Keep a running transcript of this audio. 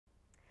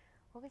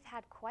Well, we've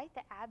had quite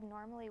the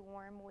abnormally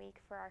warm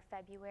week for our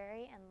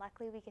February, and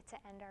luckily we get to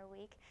end our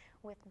week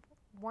with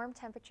warm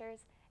temperatures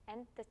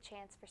and the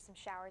chance for some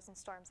showers and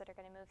storms that are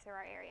going to move through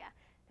our area.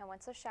 Now,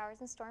 once those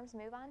showers and storms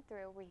move on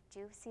through, we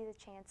do see the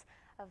chance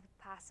of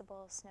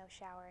possible snow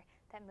shower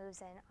that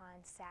moves in on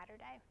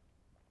Saturday.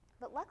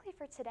 But luckily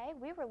for today,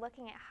 we were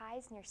looking at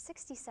highs near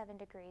 67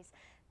 degrees.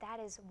 That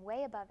is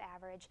way above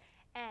average,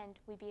 and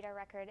we beat our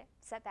record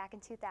set back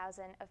in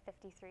 2000 of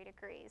 53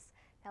 degrees.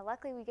 Now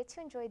luckily we get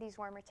to enjoy these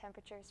warmer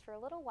temperatures for a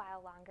little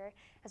while longer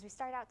as we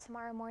start out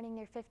tomorrow morning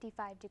near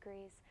 55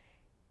 degrees.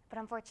 But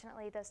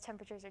unfortunately, those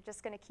temperatures are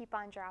just going to keep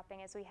on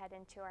dropping as we head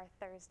into our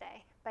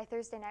Thursday. By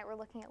Thursday night, we're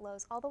looking at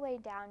lows all the way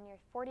down near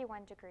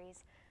 41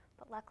 degrees.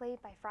 But luckily,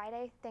 by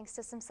Friday, thanks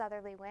to some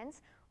southerly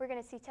winds, we're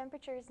going to see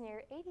temperatures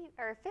near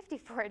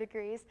 54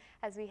 degrees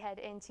as we head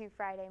into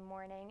Friday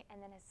morning.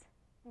 And then as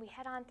we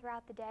head on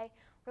throughout the day,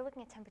 we're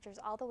looking at temperatures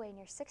all the way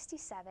near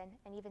 67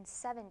 and even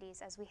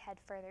 70s as we head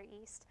further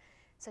east.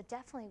 So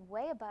definitely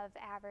way above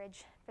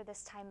average for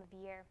this time of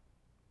year.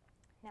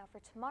 Now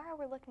for tomorrow,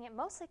 we're looking at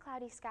mostly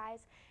cloudy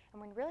skies,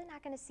 and we're really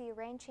not going to see a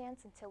rain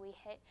chance until we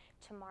hit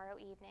tomorrow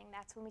evening.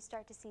 That's when we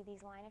start to see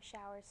these line of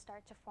showers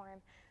start to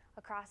form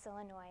across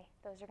Illinois.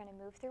 Those are going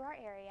to move through our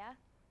area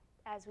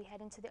as we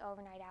head into the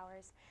overnight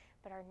hours,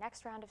 but our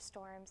next round of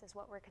storms is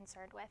what we're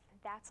concerned with.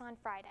 That's on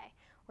Friday.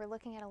 We're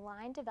looking at a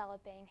line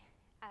developing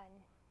on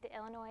the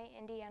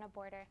Illinois-Indiana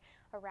border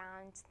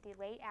around the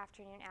late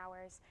afternoon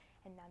hours,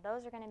 and now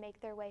those are going to make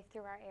their way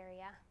through our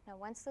area. Now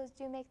once those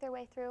do make their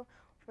way through,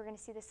 we're going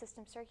to see the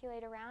system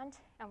circulate around,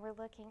 and we're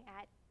looking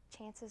at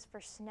chances for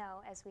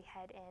snow as we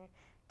head in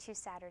to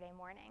Saturday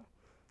morning.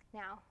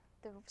 Now,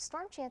 the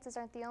storm chances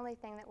aren't the only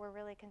thing that we're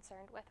really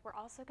concerned with. We're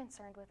also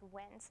concerned with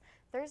winds.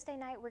 Thursday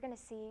night, we're going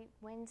to see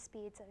wind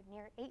speeds of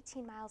near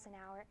 18 miles an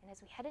hour, and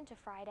as we head into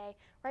Friday,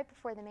 right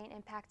before the main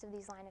impact of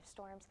these line of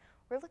storms,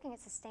 we're looking at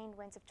sustained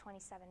winds of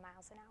 27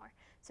 miles an hour.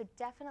 So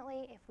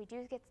definitely, if we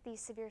do get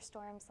these severe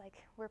storms like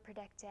we're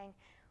predicting,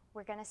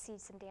 we're going to see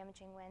some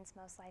damaging winds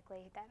most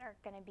likely that are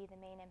going to be the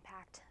main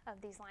impact of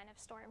these line of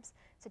storms.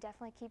 So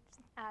definitely keep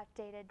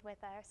updated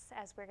with us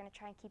as we're going to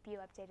try and keep you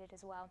updated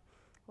as well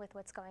with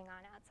what's going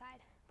on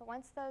outside. But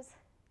once those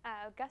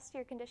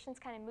gustier conditions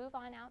kind of move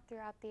on out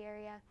throughout the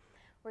area,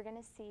 we're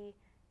going to see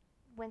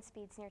wind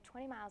speeds near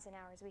 20 miles an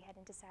hour as we head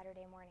into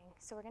Saturday morning.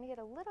 So we're going to get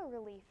a little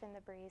relief in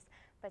the breeze,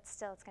 but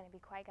still it's going to be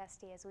quite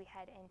gusty as we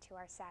head into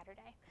our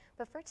Saturday.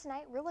 But for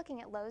tonight, we're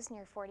looking at lows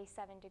near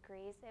 47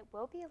 degrees. It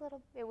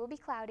will be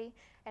cloudy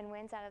and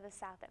winds out of the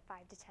south at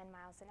 5 to 10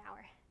 miles an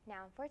hour.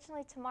 Now,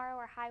 unfortunately, tomorrow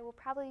our high will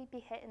probably be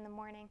hit in the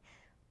morning,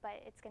 but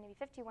it's going to be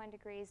 51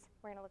 degrees.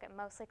 We're going to look at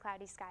mostly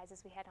cloudy skies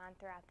as we head on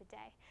throughout the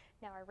day.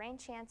 Now, our rain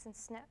chance and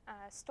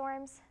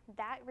storms,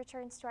 that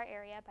returns to our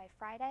area by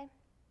Friday.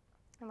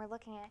 And we're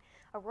looking at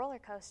a roller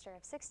coaster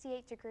of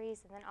 68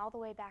 degrees and then all the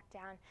way back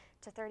down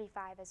to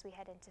 35 as we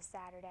head into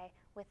Saturday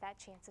with that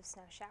chance of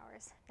snow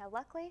showers. Now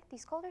luckily,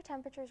 these colder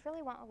temperatures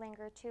really won't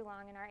linger too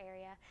long in our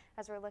area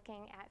as we're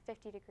looking at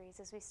 50 degrees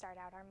as we start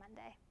out our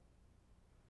Monday.